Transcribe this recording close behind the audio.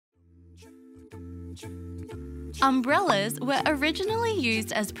Umbrellas were originally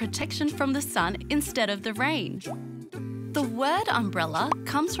used as protection from the sun instead of the rain. The word umbrella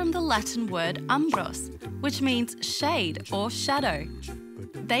comes from the Latin word umbros, which means shade or shadow.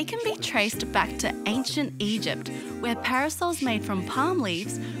 They can be traced back to ancient Egypt, where parasols made from palm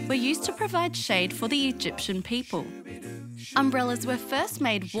leaves were used to provide shade for the Egyptian people. Umbrellas were first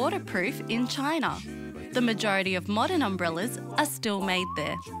made waterproof in China. The majority of modern umbrellas are still made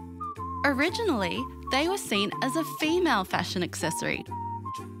there. Originally, they were seen as a female fashion accessory.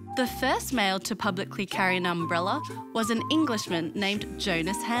 The first male to publicly carry an umbrella was an Englishman named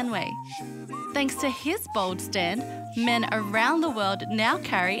Jonas Hanway. Thanks to his bold stand, men around the world now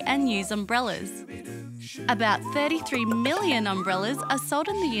carry and use umbrellas. About 33 million umbrellas are sold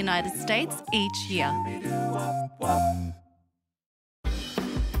in the United States each year.